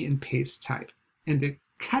copy and paste type. And the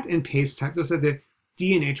cut and paste type, those are the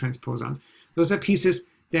DNA transposons. Those are pieces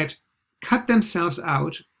that cut themselves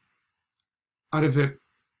out of a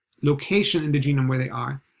location in the genome where they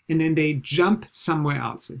are, and then they jump somewhere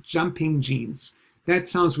else, jumping genes. That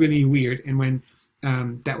sounds really weird. And when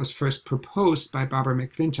that was first proposed by Barbara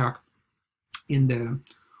McClintock in the,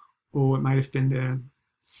 it might have been the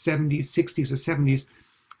 70s, 60s or 70s,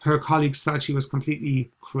 her colleagues thought she was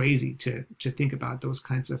completely crazy to think about those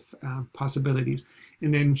kinds of possibilities.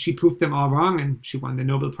 And then she proved them all wrong, and she won the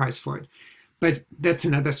Nobel Prize for it. But that's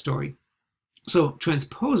another story. So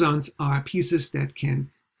transposons are pieces that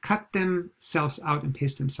can cut themselves out and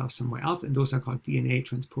paste themselves somewhere else, and those are called DNA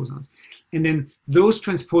transposons. And then those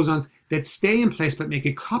transposons that stay in place but make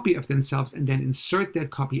a copy of themselves and then insert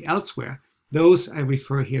that copy elsewhere, those I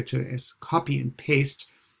refer here to as copy and paste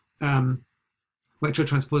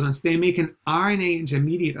retrotransposons. They make an RNA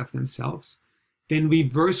intermediate of themselves, then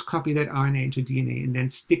reverse copy that RNA into DNA, and then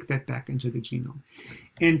stick that back into the genome.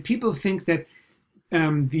 And people think that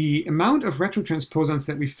the amount of retrotransposons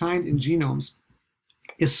that we find in genomes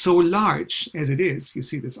is so large as it is. You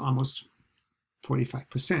see that's almost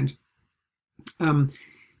 45%,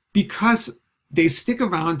 because they stick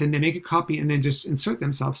around, then they make a copy and then just insert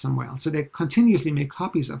themselves somewhere else. So they continuously make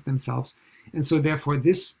copies of themselves. And so therefore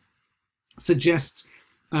this suggests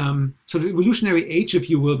sort of evolutionary age, if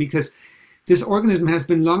you will, because this organism has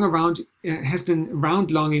been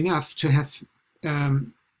around long enough to have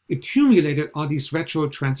accumulated all these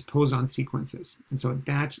retrotransposon sequences. And so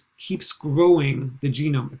that keeps growing the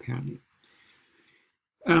genome, apparently.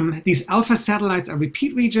 These alpha satellites are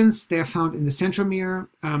repeat regions. They're found in the centromere.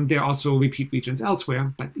 There are also repeat regions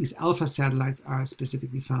elsewhere, but these alpha satellites are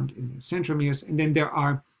specifically found in the centromeres. And then there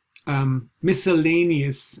are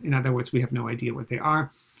miscellaneous, in other words, we have no idea what they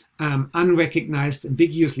are, unrecognized,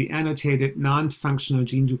 ambiguously annotated, non-functional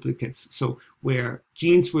gene duplicates. So where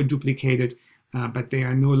genes were duplicated, but they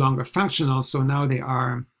are no longer functional. So now they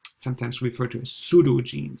are sometimes referred to as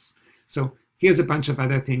pseudogenes. So here's a bunch of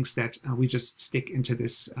other things that we just stick into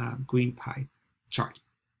this green pie chart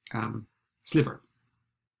sliver.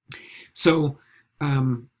 So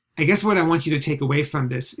I guess what I want you to take away from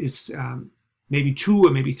this is maybe 2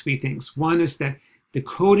 or maybe 3 things. One is that the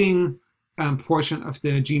coding portion of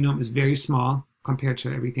the genome is very small compared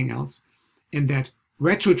to everything else, and that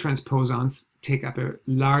retrotransposons take up a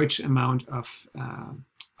large amount of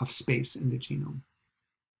space in the genome.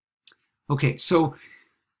 Okay, so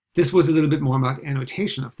this was a little bit more about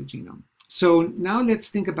annotation of the genome. So now let's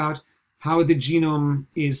think about how the genome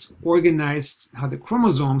is organized, how the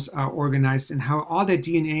chromosomes are organized, and how all that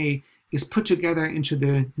DNA is put together into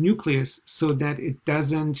the nucleus so that it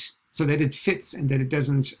fits and that it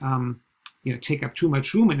doesn't take up too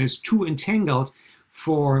much room and is too entangled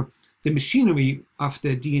for the machinery of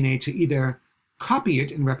the DNA to either copy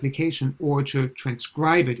it in replication or to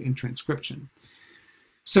transcribe it in transcription.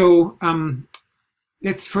 So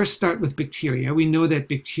let's first start with bacteria. We know that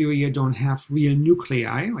bacteria don't have real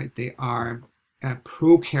nuclei, right? They are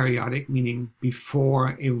prokaryotic, meaning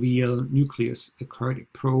before a real nucleus occurred,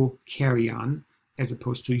 a prokaryon, as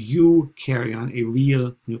opposed to eukaryon, a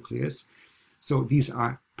real nucleus. So these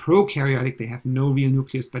are prokaryotic, they have no real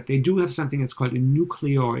nucleus, but they do have something that's called a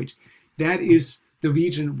nucleoid. That is the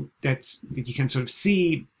region that you can sort of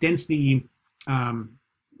see densely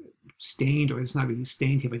stained, or it's not really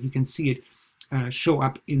stained here, but you can see it show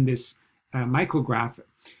up in this micrograph,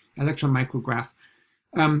 electron micrograph,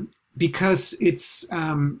 because it's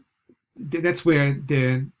that's where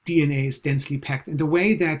the DNA is densely packed. And the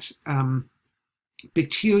way that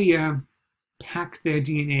bacteria pack their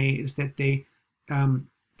DNA is that they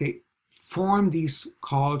form these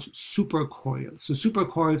called supercoils. So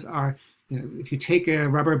supercoils are, if you take a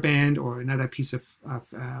rubber band or another piece of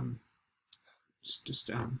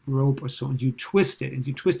rope or so, and you twist it, and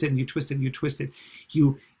you twist it, and you twist it, and you twist it,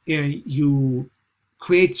 you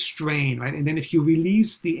create strain, right? And then if you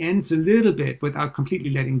release the ends a little bit without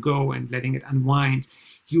completely letting go and letting it unwind,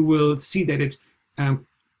 you will see that it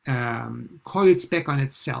coils back on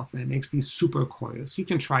itself, and it makes these supercoils. You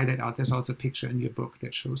can try that out. There's also a picture in your book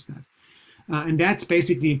that shows that. And that's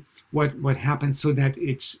basically what happens, so that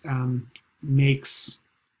it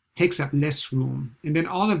takes up less room. And then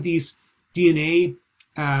all of these DNA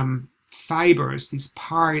fibers, these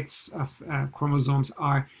parts of chromosomes,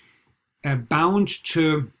 are bound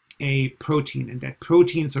to a protein, and that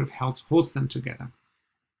protein sort of holds them together.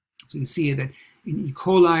 So you see that in E.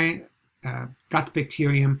 coli, gut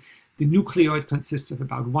bacterium, the nucleoid consists of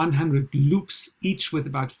about 100 loops, each with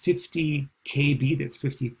about 50 kb, that's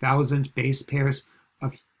 50,000 base pairs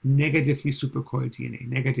of negatively supercoiled DNA.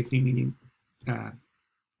 Negatively meaning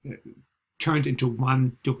turned into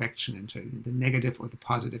one direction, into the negative or the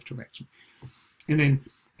positive direction. And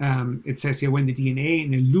then it says here, when the DNA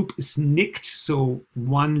in a loop is nicked, so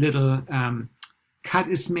one little cut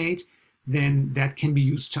is made, then that can be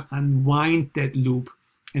used to unwind that loop,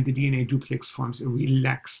 and the DNA duplex forms a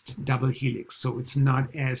relaxed double helix. So it's not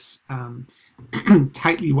as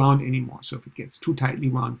tightly wound anymore. So if it gets too tightly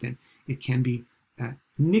wound, then it can be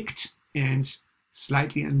nicked and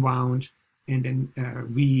slightly unwound, and then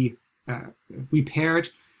repaired,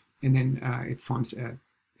 and then it forms a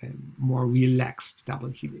more relaxed double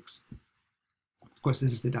helix. Of course,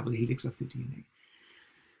 this is the double helix of the DNA.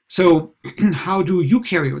 So how do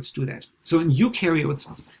eukaryotes do that? So in eukaryotes,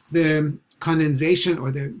 the condensation,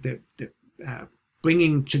 or the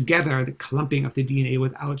bringing together, the clumping of the DNA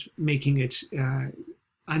without making it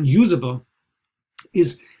unusable,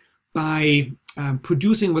 is by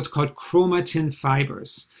producing what's called chromatin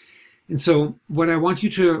fibers. And so what I want you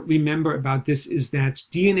to remember about this is that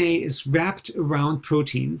DNA is wrapped around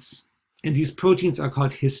proteins, and these proteins are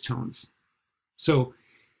called histones. So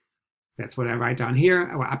that's what I write down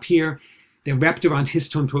here, or up here. They're wrapped around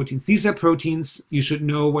histone proteins. These are proteins. You should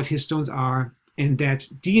know what histones are, And that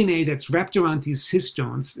DNA that's wrapped around these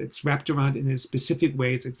histones, it's wrapped around in a specific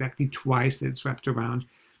way, it's exactly twice that it's wrapped around.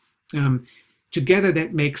 Together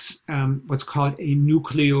that makes what's called a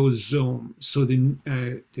nucleosome. So the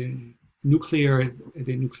nuclear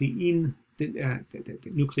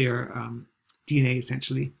DNA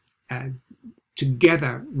essentially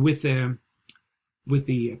together with the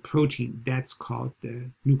protein, that's called the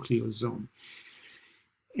nucleosome.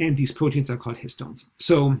 And these proteins are called histones.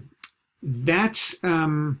 So that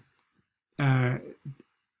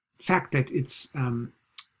fact that it's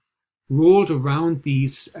rolled around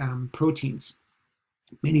these proteins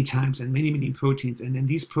many times, and many proteins, and then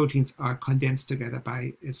these proteins are condensed together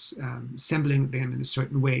by assembling them in a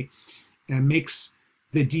certain way, makes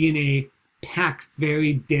the DNA pack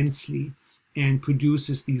very densely and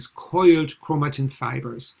produces these coiled chromatin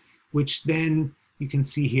fibers, which then you can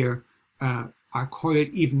see here are coiled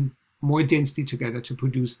even more densely together to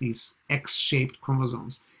produce these X-shaped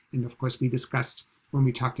chromosomes. And of course, we discussed when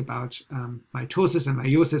we talked about mitosis and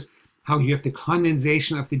meiosis, how you have the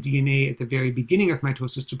condensation of the DNA at the very beginning of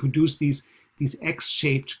mitosis to produce these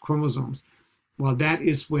X-shaped chromosomes. Well, that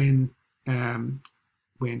is when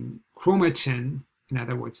chromatin, in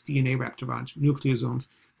other words, DNA wrapped around nucleosomes,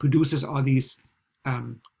 produces all these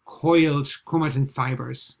coiled chromatin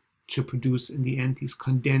fibers to produce, in the end, these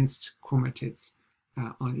condensed chromatids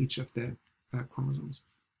on each of the chromosomes.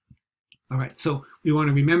 All right, so we want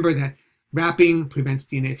to remember that wrapping prevents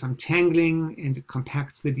DNA from tangling, and it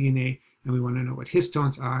compacts the DNA, and we want to know what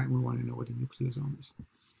histones are, and we want to know what a nucleosome is.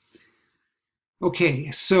 Okay,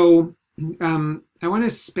 so I want to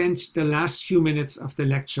spend the last few minutes of the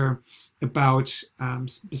lecture about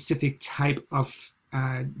specific type of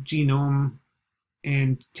genome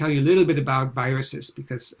and tell you a little bit about viruses,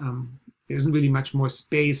 because there isn't really much more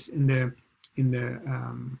space in the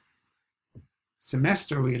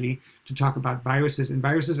semester really to talk about viruses, and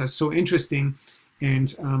viruses are so interesting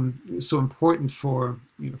and so important for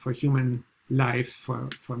for human life,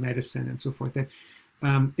 for medicine and so forth, that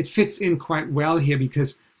it fits in quite well here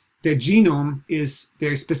because their genome is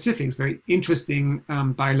very specific. It's very interesting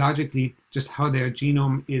biologically, just how their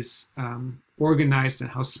genome is organized and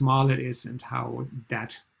how small it is and how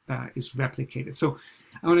that is replicated. So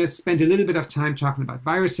I want to spend a little bit of time talking about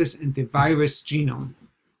viruses and the virus genome.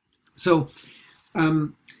 So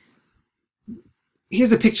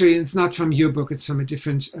here's a picture. It's not from your book. It's from a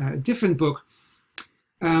different book.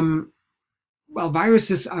 Well,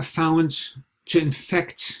 viruses are found to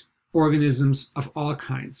infect organisms of all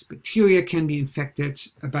kinds. Bacteria can be infected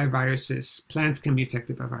by viruses. Plants can be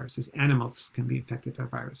infected by viruses. Animals can be infected by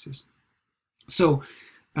viruses. So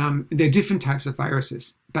there are different types of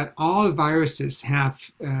viruses, but all viruses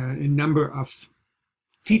have a number of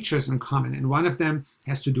features in common, and one of them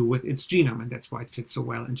has to do with its genome, and that's why it fits so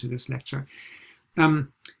well into this lecture.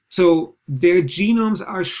 So their genomes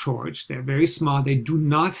are short, they're very small, they do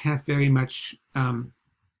not have very much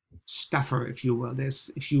stuffer, if you will.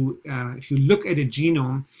 If you look at a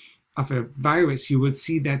genome of a virus, you will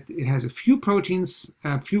see that it has a few proteins,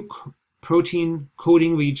 a few protein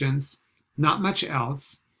coding regions, not much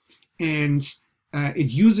else, and it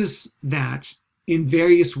uses that in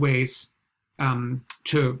various ways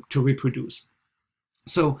to reproduce.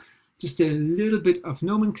 So just a little bit of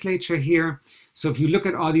nomenclature here. So if you look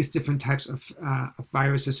at all these different types of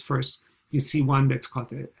viruses first, you see one that's called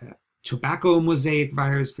the tobacco mosaic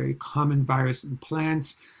virus, very common virus in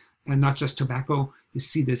plants, and not just tobacco. You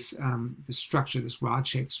see this structure, this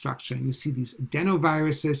rod-shaped structure, and you see these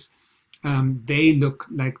adenoviruses. They look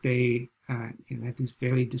like they have these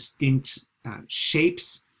very distinct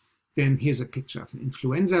shapes. Then here's a picture of an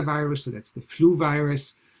influenza virus, so that's the flu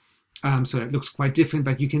virus. So it looks quite different,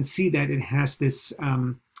 but you can see that it has this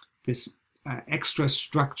extra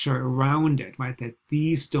structure around it, right? That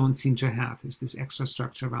these don't seem to have. There's this extra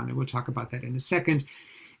structure around it. We'll talk about that in a second.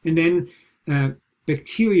 And then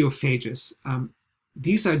bacteriophages.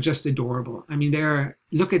 These are just adorable. I mean,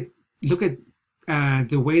 look at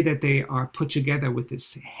the way that they are put together with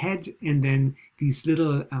this head and then these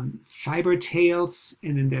little fiber tails,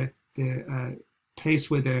 and then the place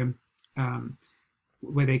where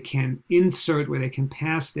they can insert, where they can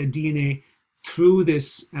pass their DNA through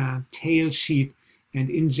this tail sheath and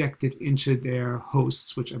inject it into their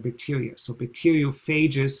hosts, which are bacteria. So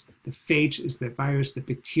bacteriophages, the phage is the virus, the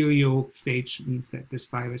bacteriophage means that this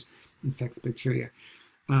virus infects bacteria.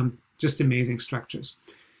 Just amazing structures.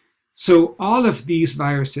 So all of these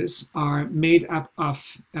viruses are made up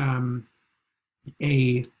of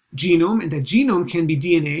a genome, and the genome can be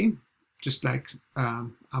DNA, just like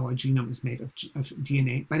our genome is made of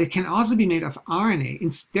DNA, but it can also be made of RNA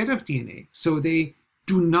instead of DNA. So they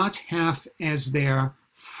do not have as their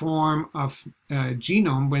form of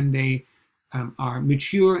genome when they are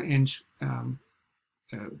mature and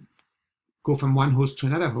go from one host to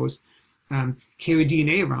another host, carry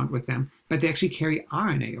DNA around with them, but they actually carry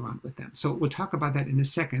RNA around with them. So we'll talk about that in a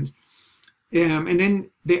second. And then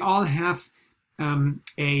they all have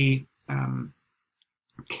a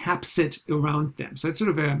capsid around them. So it's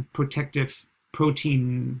sort of a protective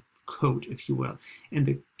protein coat, if you will. And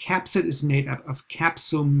the capsid is made up of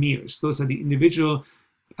capsomeres. Those are the individual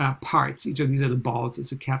parts. Each of these little balls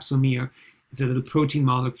is a capsomere. It's a little protein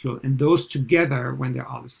molecule. And those together, when they're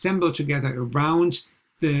all assembled together around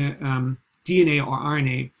the DNA or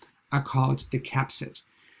RNA, are called the capsid.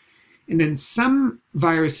 And then some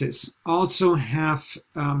viruses also have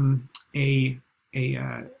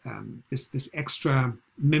this extra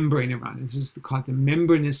membrane around it. This is called the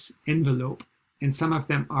membranous envelope. And some of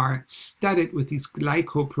them are studded with these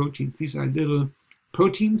glycoproteins. These are little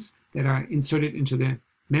proteins that are inserted into the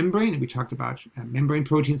membrane. And we talked about membrane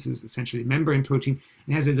proteins. This is essentially a membrane protein.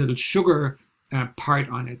 It has a little sugar part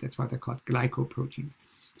on it. That's why they're called glycoproteins.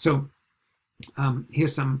 So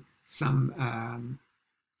here's some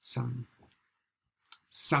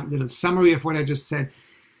little summary of what I just said.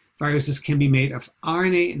 Viruses can be made of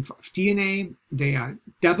RNA and of DNA. They are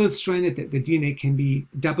double-stranded. The DNA can be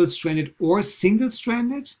double-stranded or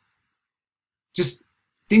single-stranded. Just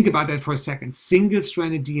think about that for a second.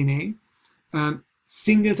 Single-stranded DNA,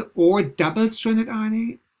 single or double-stranded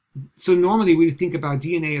RNA. So normally we think about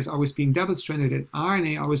DNA as always being double-stranded and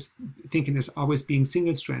RNA always thinking as always being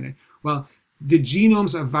single-stranded. Well, the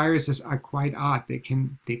genomes of viruses are quite odd. They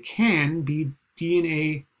can be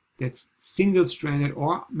DNA that's single-stranded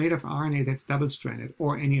or made of RNA that's double-stranded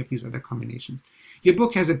or any of these other combinations. Your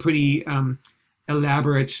book has a pretty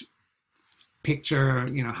elaborate picture,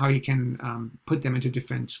 how you can put them into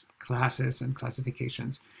different classes and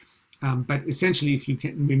classifications. But essentially, if you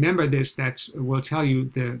can remember this, that will tell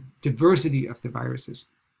you the diversity of the viruses.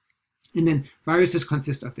 And then viruses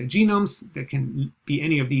consist of their genomes. There can be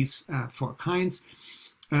any of these 4 kinds.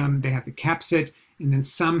 They have the capsid, and then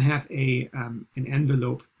some have an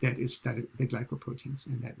envelope that is studded with the glycoproteins,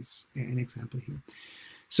 and that is an example here.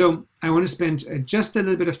 So I want to spend just a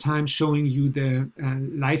little bit of time showing you the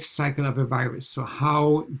life cycle of a virus. So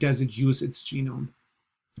how does it use its genome?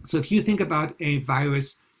 So if you think about a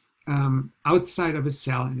virus outside of a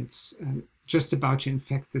cell and it's just about to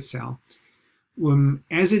infect the cell,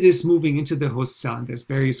 as it is moving into the host cell, and there's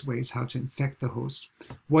various ways how to infect the host,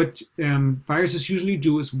 what viruses usually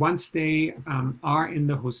do is once they are in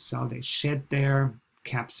the host cell, they shed their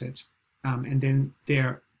capsid, and then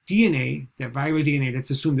their DNA, their viral DNA, let's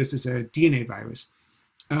assume this is a DNA virus,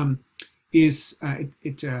 is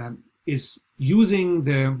using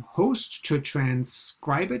the host to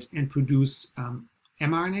transcribe it and produce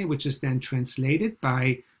mRNA, which is then translated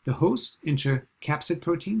by the host into capsid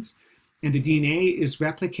proteins. And the DNA is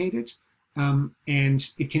replicated,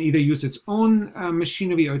 and it can either use its own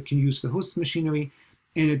machinery or it can use the host's machinery,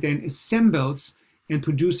 and it then assembles and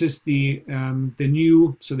produces the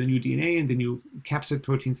new DNA and the new capsid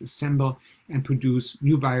proteins assemble and produce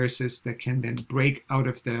new viruses that can then break out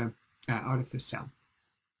of the cell.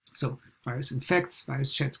 So virus infects,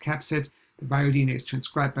 virus sheds capsid, the viral DNA is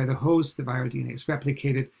transcribed by the host, the viral DNA is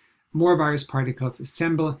replicated, more virus particles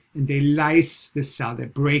assemble, and they lyse the cell, they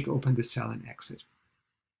break open the cell and exit.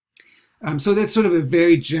 So that's sort of a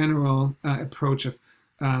very general approach of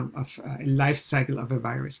a life cycle of a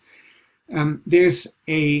virus. There's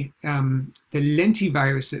the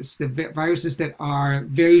lentiviruses, the viruses that are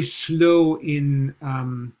very slow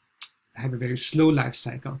have a very slow life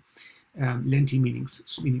cycle. Lenti meaning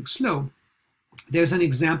slow. There's an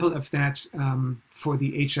example of that for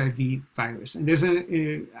the HIV virus. And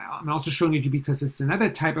I'm also showing it to you because it's another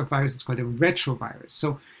type of virus. It's called a retrovirus.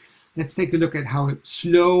 So let's take a look at how a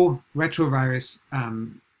slow retrovirus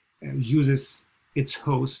uses its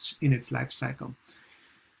host in its life cycle.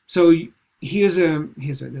 So here's a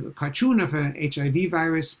little cartoon of an HIV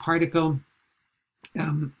virus particle.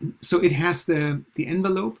 So it has the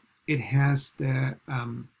envelope, it has the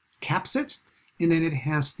capsid, and then it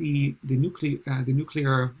has the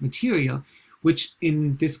nuclear material, which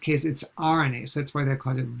in this case it's RNA. So that's why they're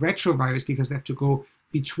called a retrovirus, because they have to go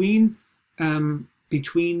between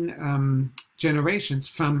generations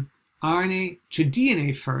from RNA to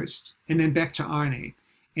DNA first, and then back to RNA.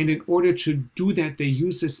 And in order to do that, they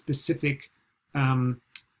use a specific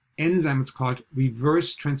enzyme. It's called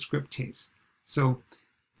reverse transcriptase. So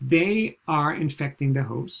they are infecting the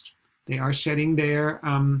host. They are shedding their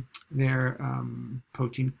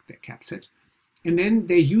protein, their capsid, And then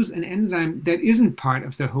they use an enzyme that isn't part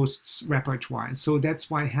of the host's repertoire. And so that's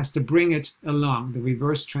why it has to bring it along, the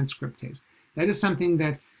reverse transcriptase. That is something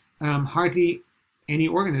that hardly any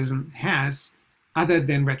organism has other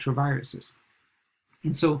than retroviruses.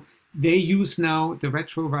 And so they use now the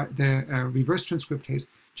reverse transcriptase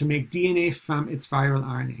to make DNA from its viral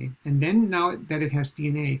RNA. And then now that it has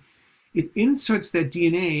DNA, it inserts that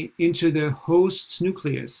DNA into the host's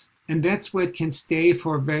nucleus. And that's where it can stay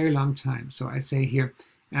for a very long time. So I say here,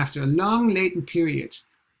 after a long latent period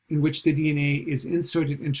in which the DNA is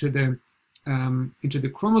inserted into the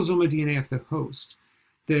chromosomal DNA of the host,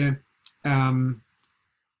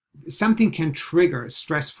 something can trigger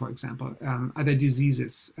stress, for example, other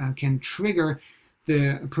diseases can trigger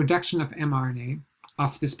the production of mRNA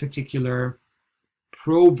of this particular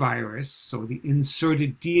provirus, so the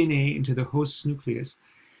inserted DNA into the host's nucleus.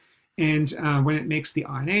 And when it makes the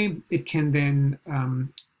RNA, it can then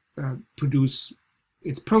produce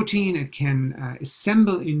its protein, it can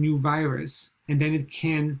assemble a new virus, and then it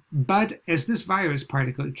can bud, as this virus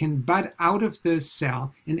particle, it can bud out of the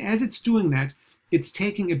cell. And as it's doing that, it's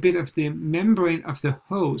taking a bit of the membrane of the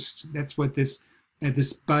host, that's what this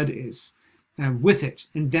bud is, with it.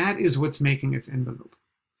 And that is what's making its envelope.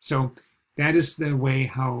 So that is the way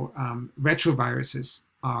how retroviruses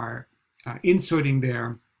are inserting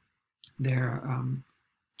their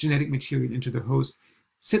genetic material into the host,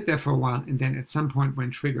 sit there for a while, and then at some point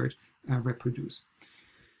when triggered, reproduce.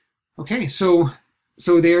 Okay, so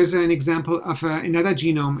there's an example of another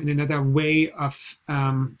genome and another way of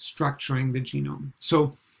structuring the genome.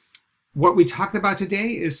 So what we talked about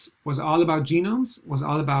today was all about genomes, was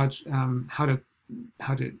all about how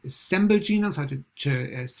to assemble genomes, how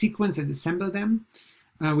to sequence and assemble them.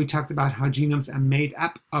 We talked about how genomes are made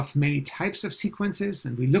up of many types of sequences,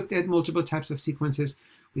 and we looked at multiple types of sequences.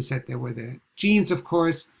 We said there were the genes, of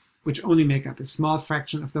course, which only make up a small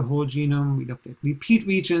fraction of the whole genome. We looked at repeat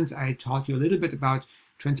regions. I taught you a little bit about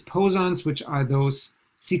transposons, which are those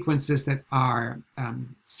sequences that are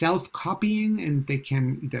self-copying, and they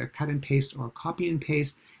can either cut and paste or copy and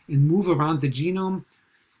paste and move around the genome.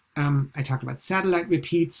 I talked about satellite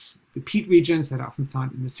repeat regions that are often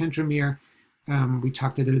found in the centromere. We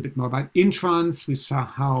talked a little bit more about introns. We saw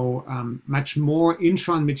how much more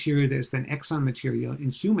intron material there is than exon material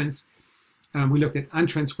in humans. We looked at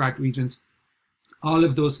untranscribed regions. All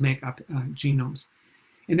of those make up genomes.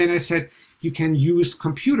 And then I said you can use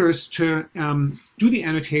computers to do the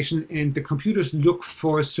annotation, and the computers look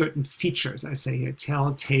for certain features. I say here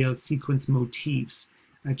telltale sequence motifs.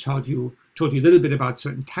 I told you a little bit about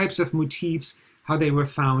certain types of motifs, how they were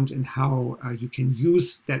found, and how you can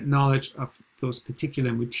use that knowledge of those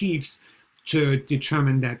particular motifs to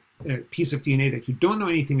determine that a piece of DNA that you don't know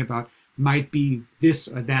anything about might be this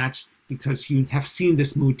or that, because you have seen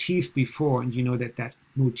this motif before, and you know that that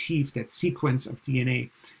motif, that sequence of DNA,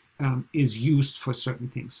 is used for certain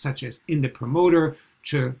things, such as in the promoter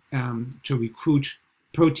to recruit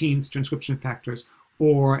proteins, transcription factors,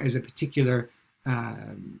 or as a particular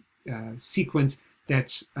sequence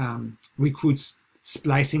that recruits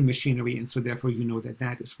splicing machinery, and so therefore you know that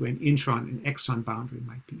that is where an intron and exon boundary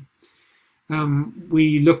might be.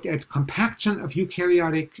 We looked at compaction of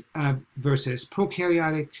eukaryotic versus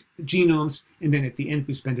prokaryotic genomes, and then at the end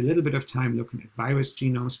we spent a little bit of time looking at virus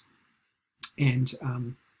genomes and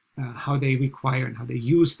how they require and how they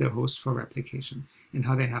use their host for replication, and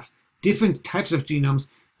how they have different types of genomes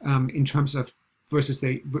in terms of versus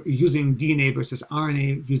they using DNA versus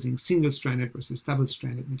RNA, using single-stranded versus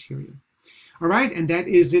double-stranded material. All right, and that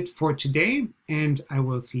is it for today, and I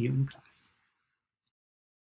will see you in class.